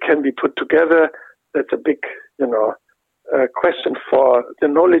pieces can be put together. That's a big, question for the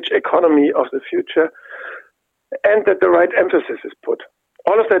knowledge economy of the future, and that the right emphasis is put.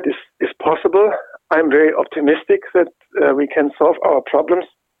 All of that is possible. I'm very optimistic that we can solve our problems.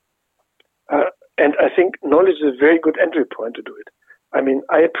 And I think knowledge is a very good entry point to do it. I mean,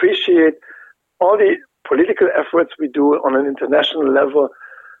 I appreciate all the political efforts we do on an international level,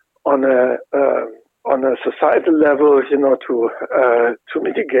 on a societal level, to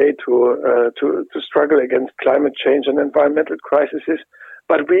mitigate, to struggle against climate change and environmental crises.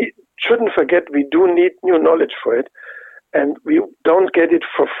 But we shouldn't forget we do need new knowledge for it. And we don't get it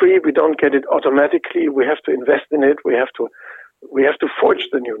for free. We don't get it automatically. We have to invest in it. We have to forge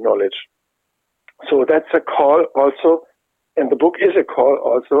the new knowledge. So that's a call also, and the book is a call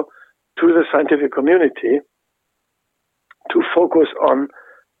also to the scientific community to focus on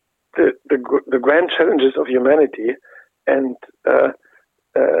the grand challenges of humanity, and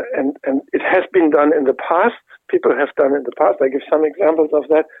it has been done in the past. People have done in the past. I give some examples of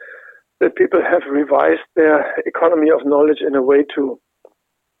that people have revised their economy of knowledge in a way to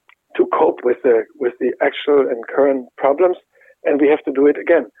cope with the actual and current problems, and we have to do it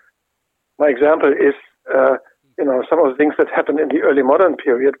again. My example is, some of the things that happened in the early modern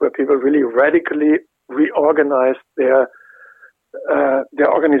period, where people really radically reorganized their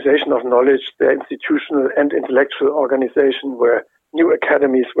organization of knowledge, their institutional and intellectual organization, where new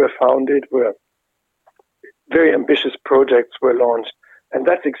academies were founded, where very ambitious projects were launched. And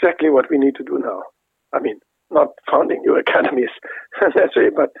that's exactly what we need to do now. I mean, not founding new academies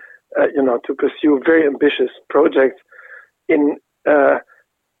necessarily, but to pursue very ambitious projects in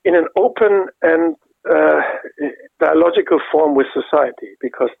an open and dialogical form with society,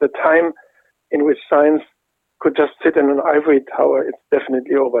 because the time in which science could just sit in an ivory tower, it's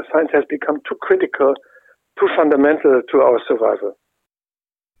definitely over. Science has become too critical, too fundamental to our survival.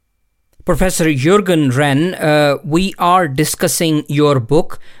 Professor Jürgen Renn, we are discussing your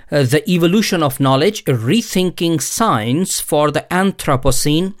book, The Evolution of Knowledge, Rethinking Science for the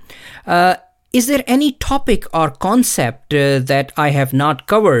Anthropocene. Is there any topic or concept that I have not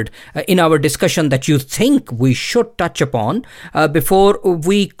covered in our discussion that you think we should touch upon before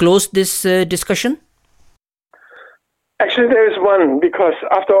we close this discussion? Actually, there is one, because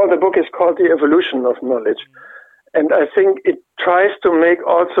after all, the book is called The Evolution of Knowledge. And I think it tries to make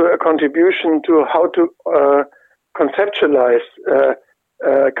also a contribution to how to conceptualize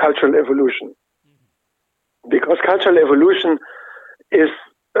cultural evolution. Because cultural evolution is,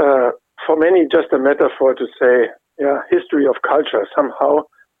 for many, just a metaphor to say, history of culture. Somehow,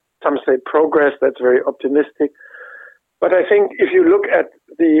 some say progress, that's very optimistic. But I think if you look at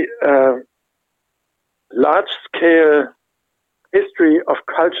the large-scale history of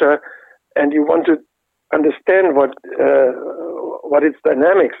culture and you want to understand what its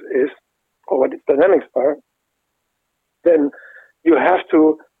dynamics is, or what its dynamics are, then you have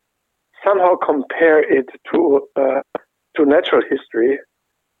to somehow compare it to natural history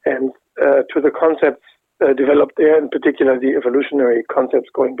and to the concepts developed there, in particular the evolutionary concepts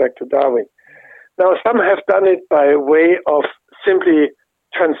going back to Darwin. Now, some have done it by way of simply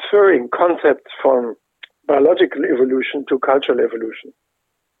transferring concepts from biological evolution to cultural evolution.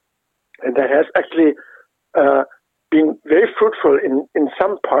 And that has actually been very fruitful in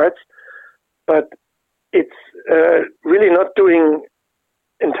some parts, but it's really not doing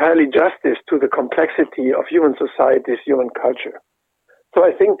entirely justice to the complexity of human societies, human culture. So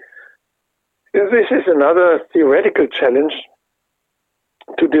I think this is another theoretical challenge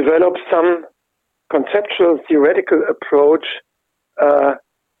to develop some conceptual theoretical approach,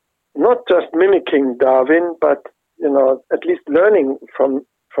 not just mimicking Darwin, but at least learning from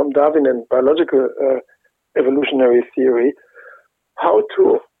Darwin and biological evolutionary theory, how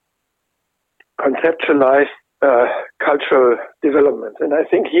to conceptualize cultural development. And I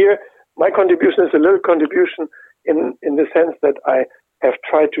think here my contribution is a little contribution in the sense that I have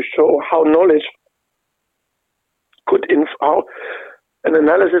tried to show how knowledge how an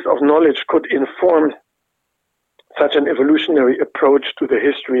analysis of knowledge could inform such an evolutionary approach to the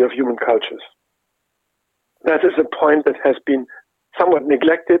history of human cultures. That is a point that has been somewhat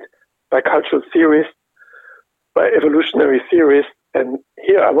neglected by cultural theorists, by evolutionary theorists, and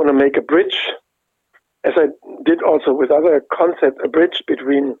here I want to make a bridge, as I did also with other concepts, a bridge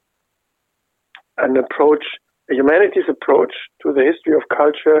between an approach, a humanities approach to the history of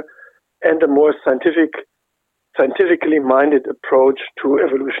culture, and a more scientifically minded approach to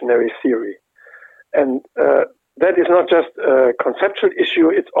evolutionary theory. And that is not just a conceptual issue,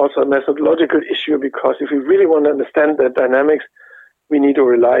 it's also a methodological issue, because if we really want to understand the dynamics, we need to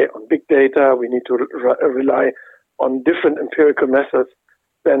rely on big data, we need to rely on different empirical methods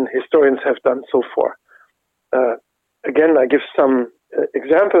than historians have done so far. Again, I give some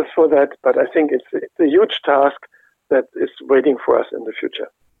examples for that, but I think it's a huge task that is waiting for us in the future.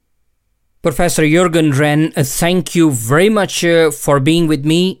 Professor Jürgen Renn, thank you very much for being with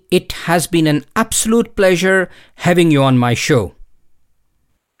me. It has been an absolute pleasure having you on my show.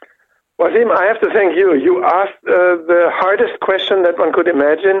 Wasim, I have to thank you. You asked the hardest question that one could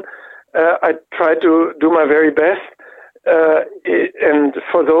imagine. I tried to do my very best. And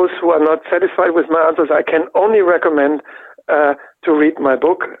for those who are not satisfied with my answers, I can only recommend to read my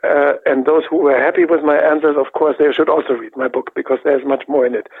book. And those who were happy with my answers, of course, they should also read my book, because there's much more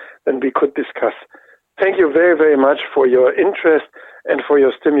in it than we could discuss. Thank you very, very much for your interest and for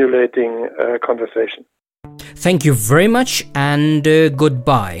your stimulating conversation. Thank you very much, and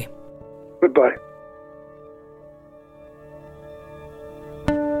goodbye. Goodbye.